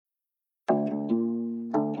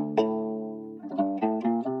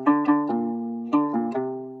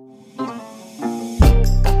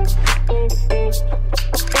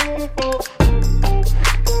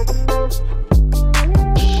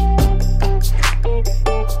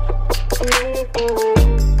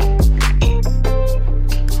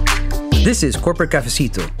This is Corporate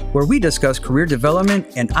Cafecito, where we discuss career development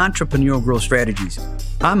and entrepreneurial growth strategies.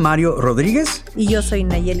 I'm Mario Rodriguez. Y yo soy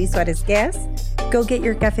Nayeli Suarez Gas. Go get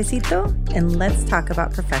your cafecito and let's talk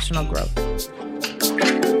about professional growth.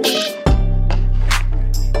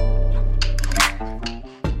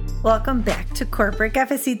 Welcome back to Corporate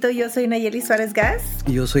Cafecito. Yo soy Nayeli Suarez Gas.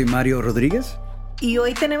 Y yo soy Mario Rodriguez. Y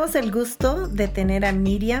hoy tenemos el gusto de tener a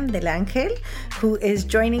Myriam del Ángel, who is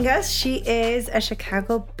joining us. She is a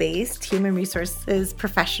Chicago-based human resources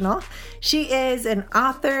professional. She is an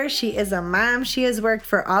author. She is a mom. She has worked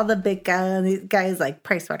for all the big guys like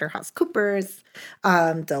PricewaterhouseCoopers,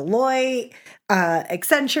 Deloitte,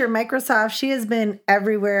 Accenture, Microsoft. She has been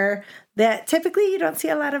everywhere that typically you don't see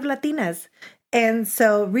a lot of Latinas. And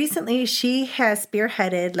so recently she has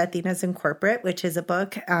spearheaded Latinas in Corporate, which is a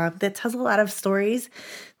book that tells a lot of stories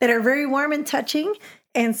that are very warm and touching.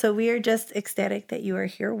 And so we are just ecstatic that you are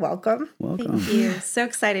here. Welcome. Thank you. So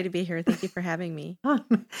excited to be here. Thank you for having me. Why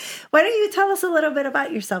don't you tell us a little bit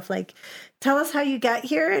about yourself? Like, tell us how you got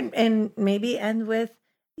here and maybe end with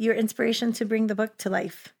your inspiration to bring the book to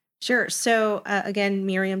life. Sure. So again,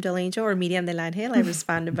 Myriam del Angel or Myriam del Ángel. I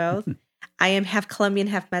respond to both. I am half Colombian,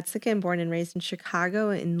 half Mexican, born and raised in Chicago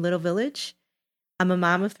in Little Village. I'm a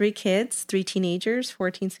mom of 3 kids, 3 teenagers,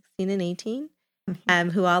 14, 16, and 18,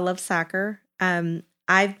 who all love soccer.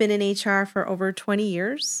 I've been in HR for over 20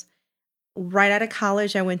 years. Right out of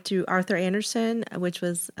college, I went to Arthur Andersen, which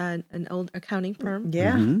was an old accounting firm.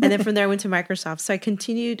 Yeah. And then from there, I went to Microsoft. So I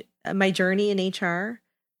continued my journey in HR,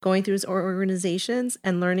 going through organizations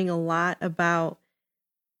and learning a lot about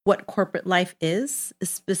what corporate life is,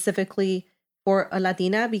 specifically for a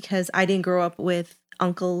Latina, because I didn't grow up with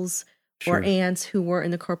uncles or aunts who were in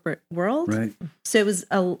the corporate world. Right. So it was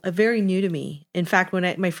a very new to me. In fact,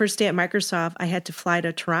 when my first day at Microsoft, I had to fly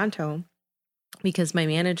to Toronto because my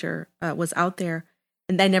manager was out there,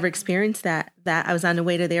 and I never experienced that I was on the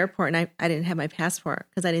way to the airport and I didn't have my passport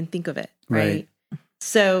because I didn't think of it. Right.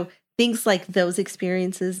 So things like those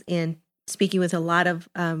experiences and speaking with a lot of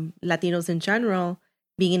Latinos in general,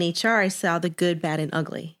 being in HR, I saw the good, bad, and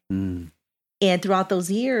ugly. And throughout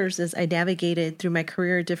those years, as I navigated through my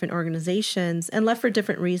career at different organizations and left for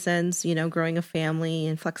different reasons, you know, growing a family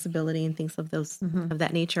and flexibility and things of those of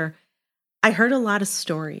that nature, I heard a lot of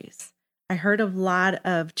stories. I heard a lot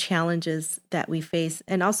of challenges that we face,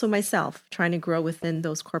 and also myself trying to grow within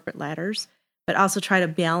those corporate ladders, but also try to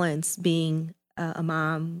balance being a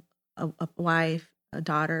mom, a wife, a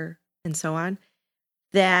daughter, and so on.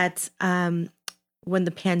 That when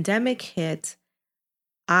the pandemic hit,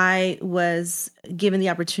 I was given the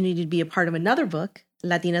opportunity to be a part of another book,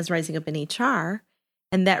 Latinas Rising Up in HR,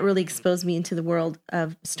 and that really exposed me into the world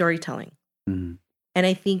of storytelling. And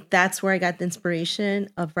I think that's where I got the inspiration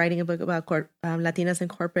of writing a book about Latinas in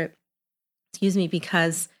corporate,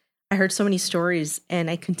 because I heard so many stories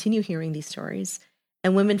and I continue hearing these stories,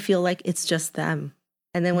 and women feel like it's just them.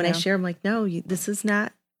 And then when I share, I'm like, no, this is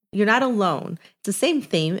not, you're not alone. It's the same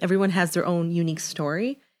theme. Everyone has their own unique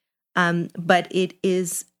story. But it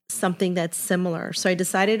is something that's similar. So I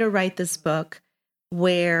decided to write this book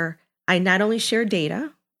where I not only share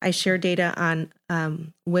data, I share data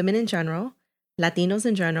on women in general, Latinos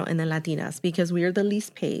in general, and then Latinas, because we are the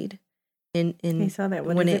least paid. I saw that.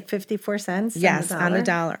 When is it 54 cents? Yes, on the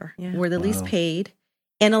dollar. Yeah. We're the least paid.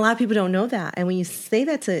 And a lot of people don't know that. And when you say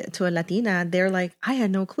that to a Latina, they're like, I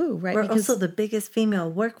had no clue, right? We're also the biggest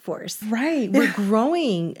female workforce. Right. We're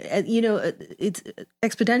growing, it's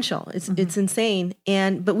exponential. It's insane.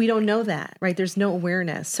 But we don't know that, right? There's no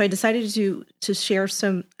awareness. So I decided to share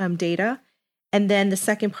some data. And then the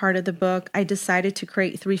second part of the book, I decided to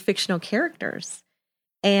create 3 fictional characters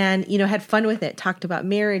and, had fun with it. Talked about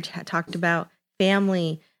marriage, talked about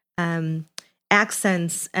family,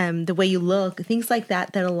 accents, the way you look, things like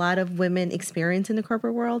that a lot of women experience in the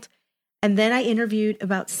corporate world. And then I interviewed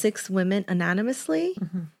about 6 women anonymously.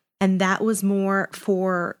 And that was more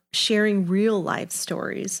for sharing real life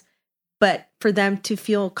stories, but for them to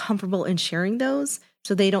feel comfortable in sharing those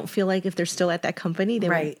so they don't feel like if they're still at that company, they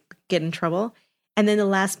won't get in trouble. And then the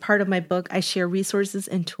last part of my book, I share resources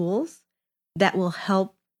and tools that will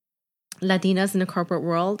help Latinas in the corporate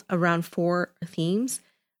world around 4 themes.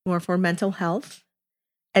 More for mental health,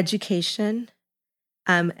 education,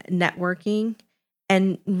 networking,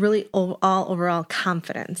 and really overall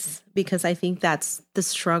confidence, because I think that's the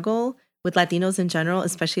struggle with Latinos in general,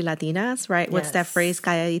 especially Latinas, right? Yes. What's that phrase?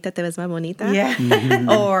 Calladita te ves más bonita. Yeah.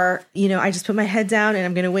 Or, I just put my head down and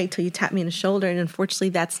I'm going to wait till you tap me in the shoulder. And unfortunately,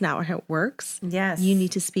 that's not how it works. Yes. You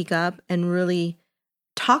need to speak up and really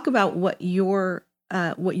talk about what you're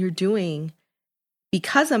doing.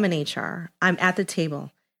 Because I'm in HR, I'm at the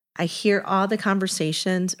table. I hear all the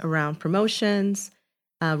conversations around promotions,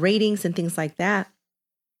 ratings, and things like that.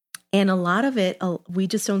 And a lot of it, we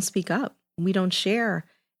just don't speak up. We don't share.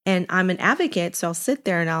 And I'm an advocate, so I'll sit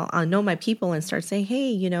there and I'll know my people and start saying,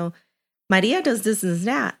 hey, Maria does this and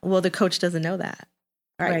that. Well, the coach doesn't know that,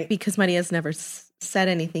 right? Because Maria's never said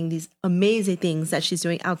anything, these amazing things that she's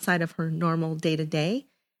doing outside of her normal day-to-day.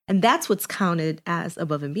 And that's what's counted as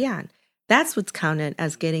above and beyond. That's what's counted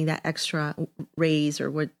as getting that extra raise or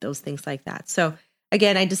what those things like that. So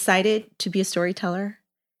again, I decided to be a storyteller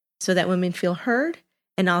so that women feel heard,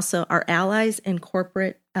 and also our allies and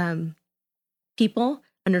corporate people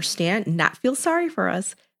understand, not feel sorry for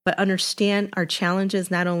us, but understand our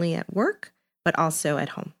challenges not only at work, but also at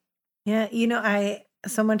home. Yeah,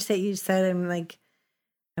 so much that you said, I'm like,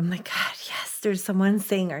 God, yes, there's someone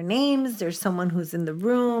saying our names. There's someone who's in the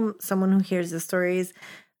room, someone who hears the stories.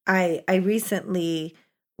 I recently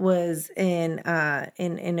was in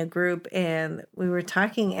a group and we were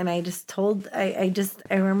talking, and I just told, I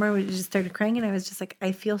remember we just started crying, and I was just like,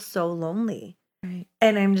 I feel so lonely. Right.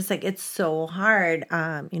 And I'm just like, it's so hard.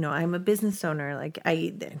 I'm a business owner. Like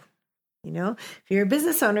if you're a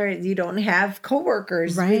business owner, you don't have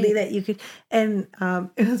coworkers really that you could. And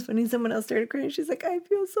it was funny. Someone else started crying. She's like, I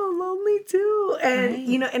feel so lonely too.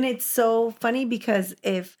 And, and it's so funny because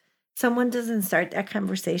if someone doesn't start that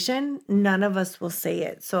conversation, none of us will say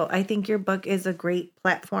it. So I think your book is a great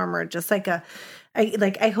platform, or just like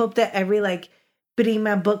I hope that every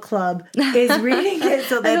Prima book club is reading it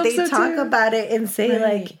so that they talk about it and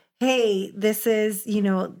say hey, this is,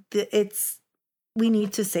 we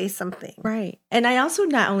need to say something. Right. And I also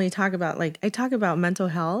not only talk about, I talk about mental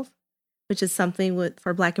health, which is something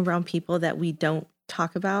for Black and brown people that we don't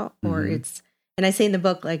talk about, or and I say in the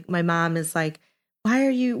book, my mom is like, why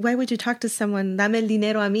would you talk to someone? Dame el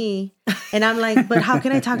dinero a mí. And I'm like, but how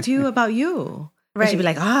can I talk to you about you? Right. And she'd be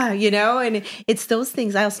like, and it's those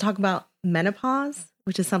things. I also talk about menopause,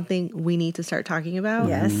 which is something we need to start talking about.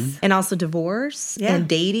 Yes. And also divorce and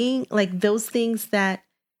dating, those things that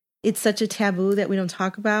it's such a taboo that we don't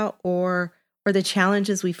talk about, or the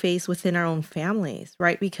challenges we face within our own families,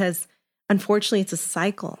 right? Because unfortunately it's a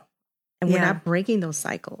cycle, and we're not breaking those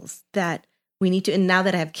cycles that we need to. And now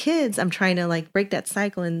that I have kids, I'm trying to break that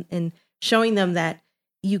cycle and showing them that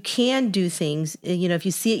you can do things. If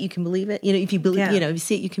you see it, you can believe it. If you believe, if you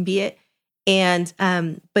see it, you can be it. And,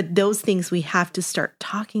 but those things we have to start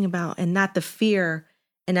talking about, and not the fear.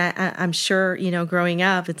 And I'm sure, growing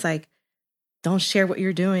up, it's like, don't share what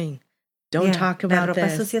you're doing. Don't talk about la ropa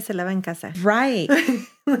this. sucia se lava en casa. Right.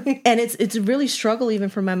 And it's a really struggle even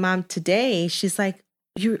for my mom today. She's like,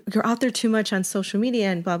 you're out there too much on social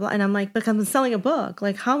media and blah, blah. And I'm like, but I'm selling a book.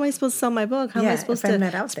 How am I supposed to sell my book? How am I supposed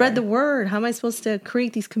to spread the word? How am I supposed to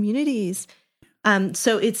create these communities?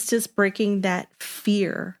 So it's just breaking that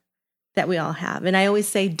fear that we all have. And I always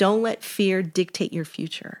say, don't let fear dictate your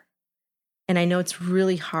future. And I know it's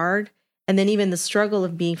really hard. And then even the struggle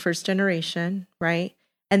of being first generation, right?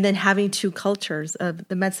 And then having two cultures of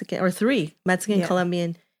the Mexican, or three, Mexican,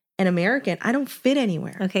 Colombian, and American. I don't fit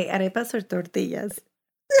anywhere. Okay, arepas or tortillas?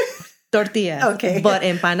 Tortillas. Okay. But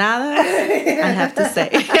empanadas, I have to say.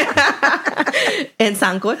 And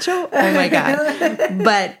sancocho, oh my God.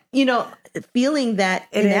 But, feeling that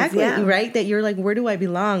inequity, right? That you're like, where do I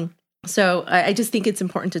belong? So I just think it's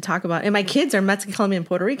important to talk about. And my kids are Mexican, Colombian,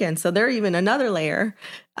 Puerto Rican. So they're even another layer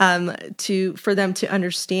for them to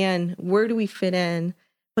understand, where do we fit in?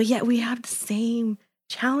 But yet we have the same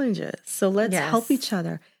challenges. So let's help each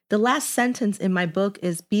other. The last sentence in my book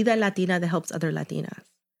is, be the Latina that helps other Latinas.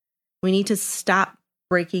 We need to stop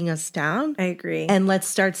breaking us down. I agree. And let's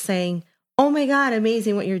start saying, oh my God,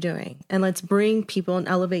 amazing what you're doing. And let's bring people and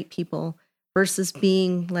elevate people, versus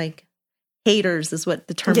being haters, is what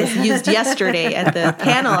the term was used yesterday at the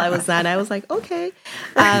panel I was on. I was like, okay.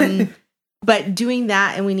 But doing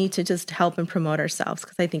that, and we need to just help and promote ourselves,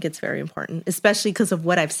 because I think it's very important, especially because of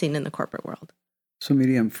what I've seen in the corporate world. So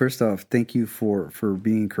Myriam, first off, thank you for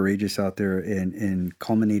being courageous out there and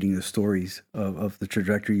culminating the stories of the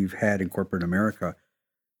trajectory you've had in corporate America.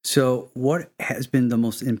 So what has been the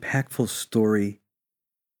most impactful story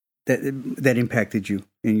that impacted you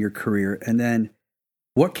in your career? And then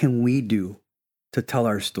what can we do to tell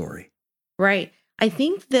our story? Right. I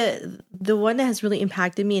think the one that has really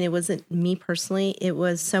impacted me, and it wasn't me personally, it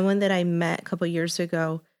was someone that I met a couple of years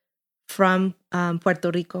ago from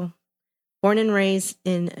Puerto Rico, born and raised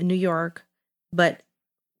in New York, but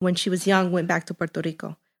when she was young, went back to Puerto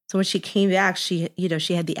Rico. So when she came back, she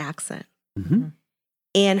had the accent. Mm-hmm.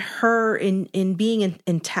 And her in being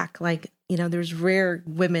in tech, there's rare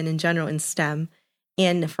women in general in STEM.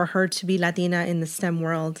 And for her to be Latina in the STEM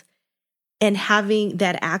world, and having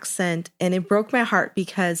that accent. And it broke my heart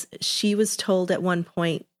because she was told at one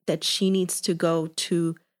point that she needs to go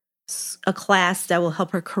to a class that will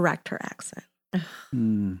help her correct her accent.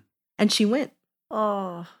 Mm. And she went.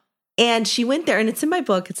 Oh. And she went there, and it's in my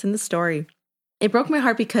book, it's in the story. It broke my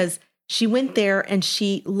heart because she went there and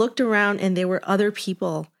she looked around and there were other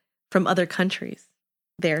people from other countries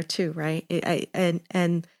there too, right?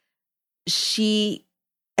 And she,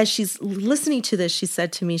 as she's listening to this, she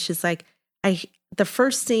said to me, she's like, the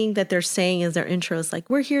first thing that they're saying is their intro is like,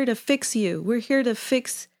 we're here to fix you. We're here to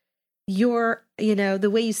fix your, the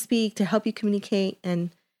way you speak, to help you communicate. And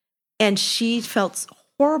she felt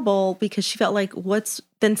horrible because she felt like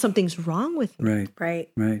then something's wrong with me. Right.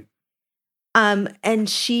 And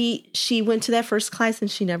she went to that first class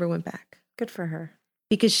and she never went back. Good for her.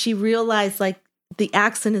 Because she realized like the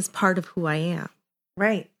accent is part of who I am.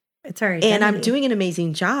 Right. It's her identity. And I'm doing an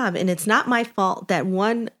amazing job. And it's not my fault that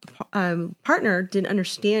one partner didn't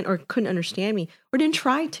understand or couldn't understand me or didn't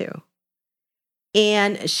try to.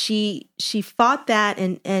 And she fought that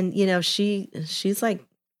and she's like,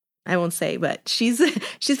 I won't say, but she's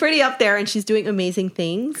pretty up there and she's doing amazing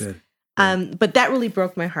things. Good. But that really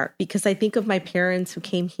broke my heart because I think of my parents who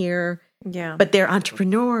came here, but they're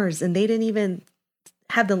entrepreneurs and they didn't even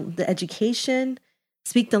have the education,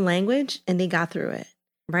 speak the language, and they got through it.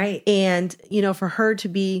 Right. And, for her to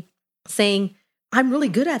be saying, I'm really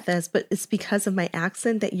good at this, but it's because of my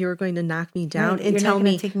accent that you're going to knock me down and tell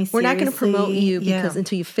me, we're not going to promote you because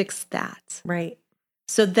until you fix that. Right.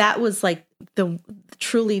 So that was like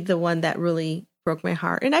truly the one that really broke my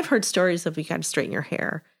heart. And I've heard stories of you got to straighten your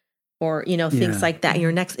hair or, things like that. In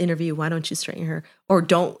your next interview, why don't you straighten your hair? Or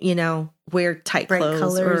don't, wear tight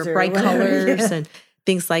clothes or bright colors and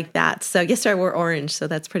things like that. So yesterday I wore orange. So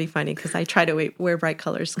that's pretty funny because I try to wear bright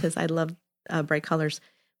colors because I love bright colors.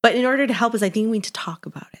 But in order to help us, I think we need to talk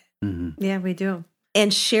about it. Mm-hmm. Yeah, we do.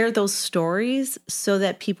 And share those stories so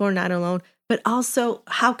that people are not alone. But also,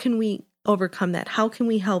 how can we overcome that? How can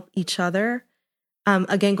we help each other?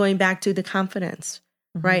 Again, going back to the confidence,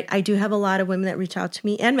 right? I do have a lot of women that reach out to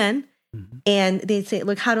me and men, and they say,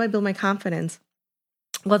 look, how do I build my confidence?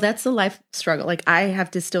 Well, that's a life struggle. Like I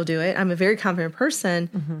have to still do it. I'm a very confident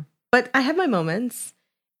person, but I have my moments.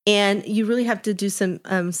 And you really have to do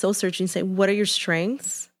some soul searching and say, what are your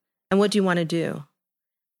strengths and what do you want to do?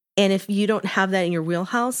 And if you don't have that in your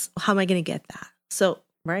wheelhouse, how am I going to get that? So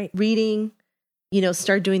reading,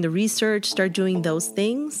 start doing the research, start doing those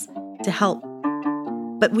things to help.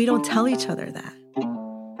 But we don't tell each other that.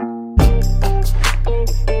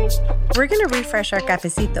 We're going to refresh our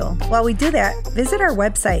cafecito. While we do that, visit our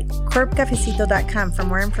website, corpcafecito.com, for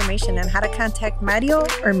more information on how to contact Mario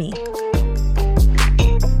or me.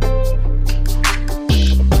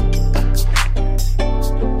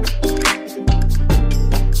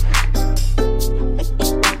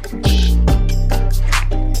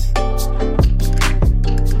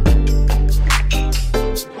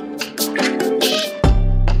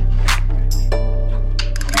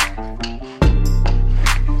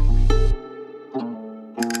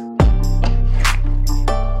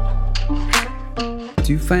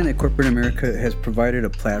 Do you find that corporate America has provided a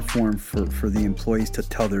platform for the employees to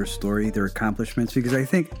tell their story, their accomplishments? Because I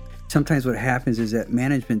think sometimes what happens is that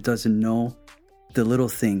management doesn't know the little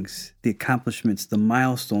things, the accomplishments, the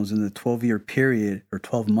milestones in the 12-year period or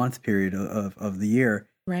 12-month period of the year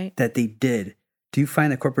that they did. Do you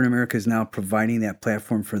find that corporate America is now providing that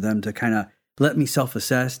platform for them to kind of let me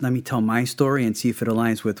self-assess, let me tell my story and see if it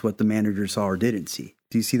aligns with what the manager saw or didn't see?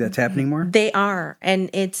 Do you see that's happening more? They are. And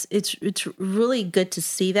it's really good to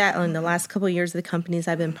see that in the last couple of years of the companies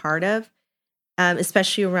I've been part of,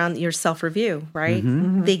 especially around your self-review, right?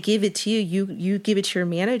 They give it to you. You give it to your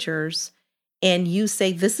managers and you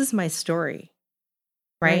say, this is my story,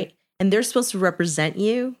 right? And they're supposed to represent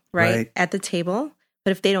you, right, at the table.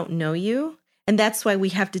 But if they don't know you, and that's why we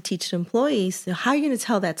have to teach employees, so how are you going to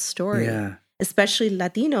tell that story? Especially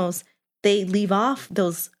Latinos. They leave off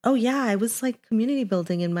those, oh yeah, I was like community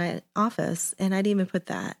building in my office and I didn't even put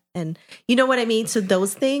that. And you know what I mean? So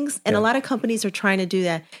those things, and a lot of companies are trying to do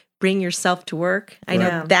that. Bring yourself to work. I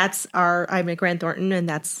know that's I'm at Grant Thornton and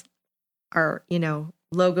that's our,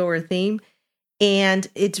 logo or theme. And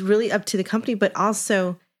it's really up to the company. But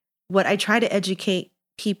also what I try to educate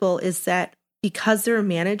people is that because they're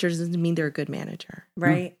managers doesn't mean they're a good manager.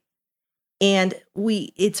 Right. And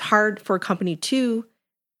it's hard for a company to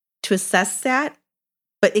assess that,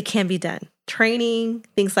 but it can be done. Training,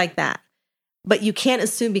 things like that. But you can't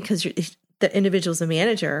assume because the individual's a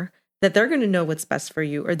manager that they're going to know what's best for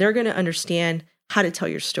you or they're going to understand how to tell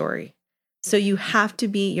your story. So you have to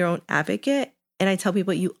be your own advocate. And I tell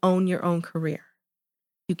people you own your own career.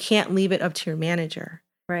 You can't leave it up to your manager.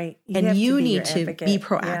 Right. And you be need your to advocate. be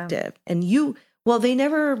proactive. And they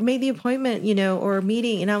never made the appointment, or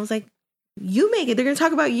meeting. And I was like, you make it. They're going to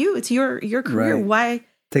talk about you. It's your career. Right. Why?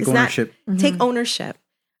 Take ownership. Take ownership,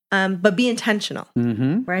 but be intentional.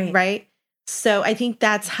 Mm-hmm. Right. So I think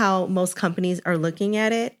that's how most companies are looking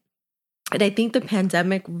at it. And I think the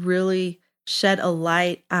pandemic really shed a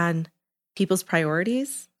light on people's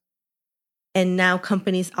priorities. And now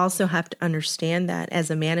companies also have to understand that as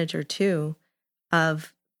a manager too,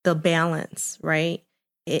 of the balance, right?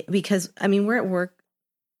 Because we're at work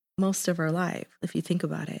most of our life, if you think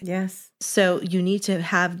about it. Yes. So you need to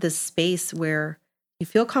have this space where you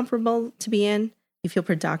feel comfortable to be in, you feel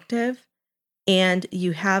productive, and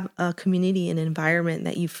you have a community and environment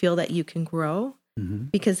that you feel that you can grow. Mm-hmm.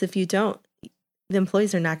 Because if you don't, the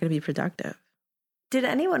employees are not going to be productive. Did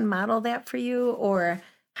anyone model that for you? Or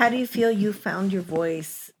how do you feel you found your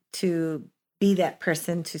voice to be that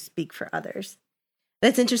person to speak for others?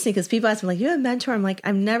 That's interesting because people ask me, like, you have a mentor? I'm like,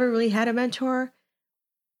 I've never really had a mentor.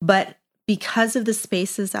 But because of the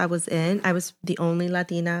spaces I was in, I was the only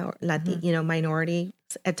Latina or minority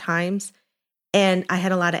at times. And I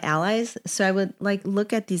had a lot of allies. So I would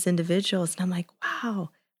look at these individuals and I'm like, wow,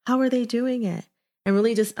 how are they doing it? And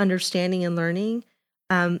really just understanding and learning.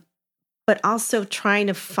 But also trying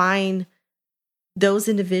to find those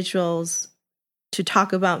individuals to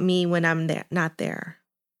talk about me when I'm not there.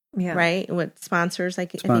 Yeah. Right? What sponsors, I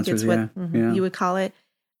think it's what you would call it.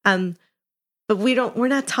 But we're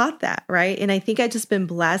not taught that, right? And I think I've just been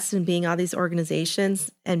blessed in being all these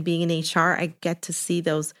organizations and being in HR. I get to see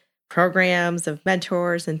those programs of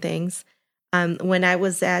mentors and things. When I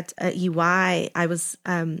was at EY, I was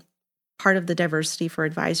part of the diversity for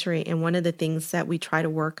advisory. And one of the things that we try to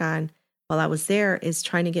work on while I was there is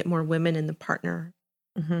trying to get more women in the partner.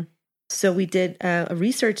 Mm-hmm. So we did a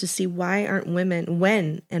research to see why aren't women,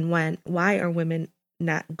 why are women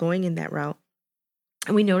not going in that route?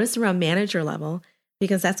 And we noticed around manager level,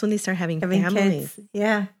 because that's when they start having families. Kids.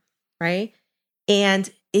 Yeah. Right.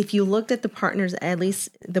 And if you looked at the partners, at least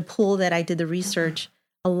the pool that I did the research,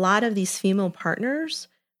 a lot of these female partners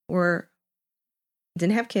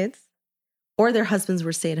didn't have kids, or their husbands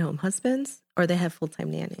were stay-at-home husbands, or they have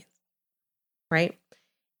full-time nannies. Right.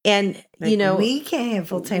 And, we can't have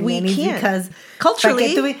full-time nannies because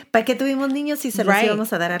culturally, ¿para qué tuvimos niños si se los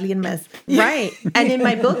íbamos a dar a alguien más? Right. And in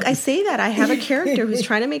my book, I say that I have a character who's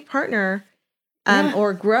trying to make partner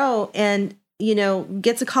or grow and,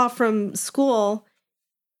 gets a call from school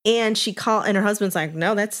and and her husband's like,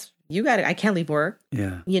 no, you got it. I can't leave work.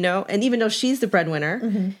 Yeah. And even though she's the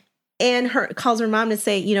breadwinner and calls her mom to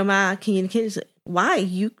say, Ma, can you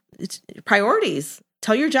why? It's priorities.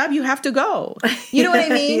 Tell your job you have to go. You know what I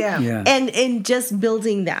mean? Yeah. And just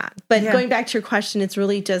building that. But going back to your question, it's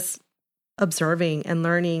really just observing and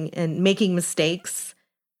learning and making mistakes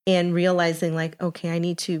and realizing okay, I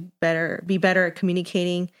need to be better at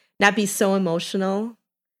communicating, not be so emotional.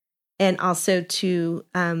 And also to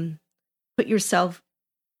put yourself,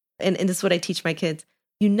 and this is what I teach my kids,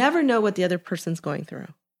 you never know what the other person's going through.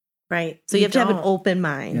 Right. So you have to have an open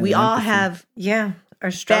mind. Yeah, we all have our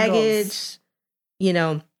struggles. baggage,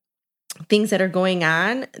 things that are going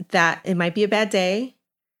on that it might be a bad day.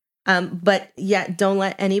 But yet don't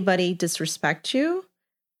let anybody disrespect you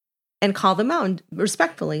and call them out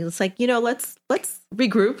respectfully. It's like, let's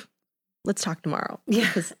regroup. Let's talk tomorrow. Yeah.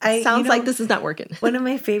 Because it sounds like this is not working. One of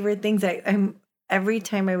my favorite things, every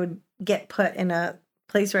time I would get put in a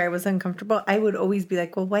place where I was uncomfortable, I would always be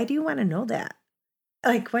like, well, why do you want to know that?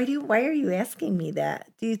 Why are you asking me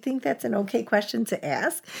that? Do you think that's an okay question to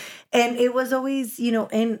ask? And it was always,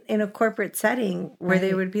 in a corporate setting where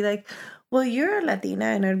they would be like, well, you're a Latina.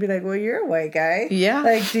 And I'd be like, well, you're a white guy.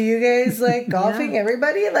 Yeah. Do you guys like golfing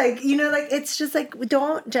everybody? It's just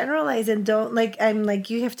don't generalize and don't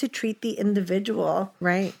you have to treat the individual.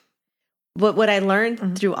 Right. What I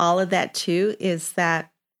learned through all of that too is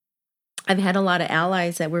that I've had a lot of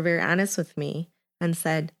allies that were very honest with me and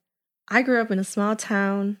said, I grew up in a small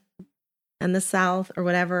town in the South or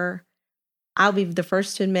whatever. I'll be the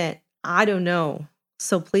first to admit, I don't know.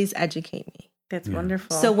 So please educate me. That's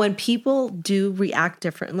wonderful. So when people do react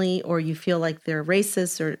differently or you feel like they're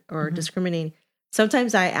racist or discriminating,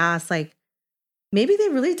 sometimes I ask maybe they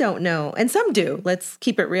really don't know. And some do. Let's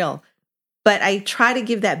keep it real. But I try to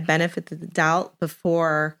give that benefit of the doubt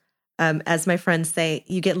before, as my friends say,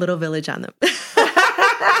 you get little village on them.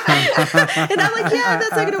 And I'm like, yeah,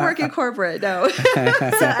 that's not going to work in corporate. No. So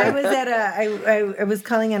I was I was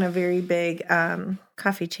calling on a very big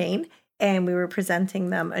coffee chain, and we were presenting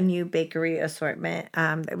them a new bakery assortment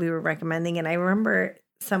that we were recommending. And I remember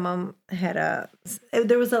someone there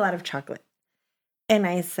was a lot of chocolate. And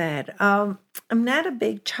I said, I'm not a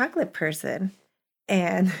big chocolate person.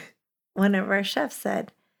 And one of our chefs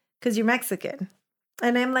said, because you're Mexican.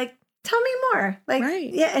 And I'm like, tell me more. Like,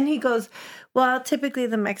 Right. yeah. And he goes, well, typically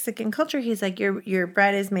the Mexican culture, he's like, your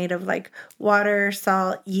bread is made of like water,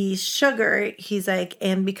 salt, yeast, sugar. He's like,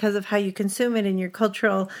 and because of how you consume it in your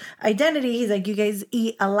cultural identity, he's like, you guys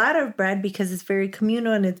eat a lot of bread because it's very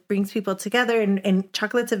communal and it brings people together. And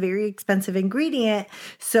chocolate's a very expensive ingredient.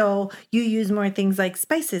 So you use more things like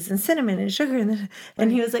spices and cinnamon and sugar.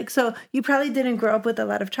 And he was like, so you probably didn't grow up with a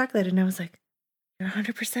lot of chocolate. And I was like, you're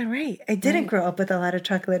 100% right. I didn't grow up with a lot of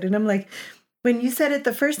chocolate. And I'm like, when you said it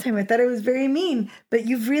the first time, I thought it was very mean, but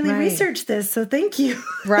you've really researched this. So thank you.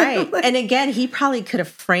 Right. And again, he probably could have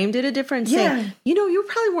framed it a different saying, you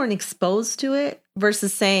probably weren't exposed to it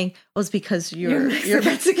versus saying, oh, it's because you're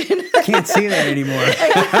Mexican. You can't say that anymore.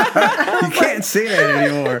 You can't say that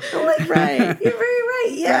anymore. I'm like, right. You're very right.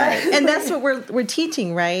 Yeah. Right. And that's what we're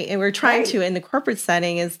teaching, right? And we're trying to in the corporate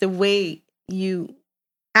setting is the way you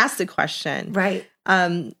ask the question. Right.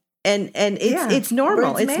 And it's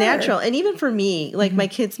normal. Words It's matter. natural. And even for me, like my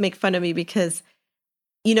kids make fun of me because,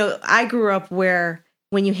 I grew up where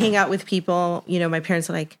when you hang out with people, my parents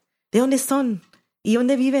are like, ¿de dónde son? ¿Y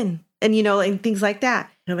dónde viven? And, and things like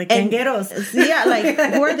that. You're like, gangueros. Yeah,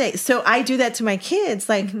 like, who are they? So I do that to my kids.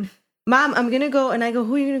 Like, Mom, I'm going to go. And I go,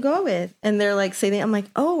 who are you going to go with? And they're like, I'm like,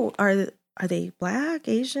 oh, are they Black,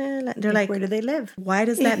 Asian? They're like, where do they live? Why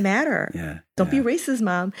does that matter? Yeah. Don't be racist,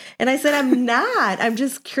 Mom. And I said, I'm not. I'm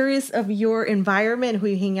just curious of your environment, who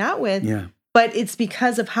you hang out with. Yeah. But it's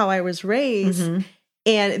because of how I was raised. Mm-hmm.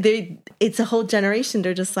 And it's a whole generation.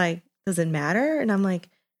 They're just like, does it matter? And I'm like,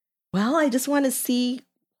 well, I just want to see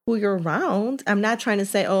who you're around. I'm not trying to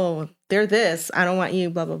say, oh, they're this. I don't want you,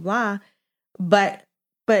 blah, blah, blah. But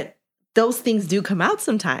those things do come out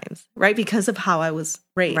sometimes, right? Because of how I was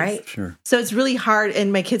raised. Right. Sure. So it's really hard.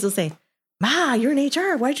 And my kids will say, Ma, you're in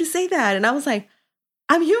HR. Why'd you say that? And I was like,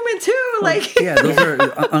 I'm human too. Like, yeah, those are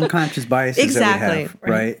unconscious biases Exactly. that we have,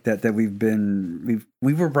 right? That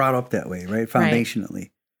we were brought up that way, right? Foundationally.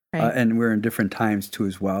 Right. And we're in different times too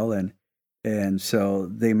as well. And so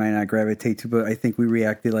they might not gravitate to, but I think we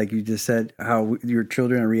reacted like you just said, how your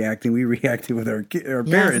children are reacting. We reacted with our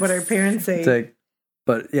parents. That's what our parents say. It's like,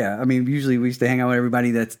 but yeah, I mean, usually we used to hang out with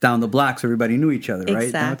everybody that's down the block, so everybody knew each other,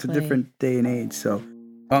 right? Now it's a different day and age. So,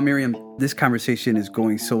 Myriam, this conversation is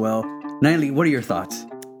going so well. Natalie, what are your thoughts?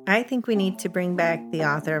 I think we need to bring back the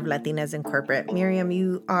author of Latinas in Corporate. Myriam,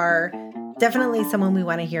 you are definitely someone we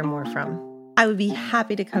want to hear more from. I would be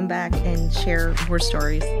happy to come back and share more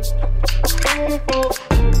stories.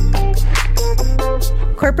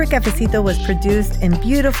 Corporate Cafecito was produced in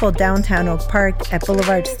beautiful downtown Oak Park at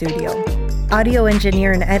Boulevard Studio. Audio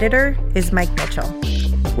engineer and editor is Mike Mitchell.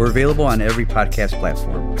 We're available on every podcast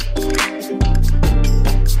platform.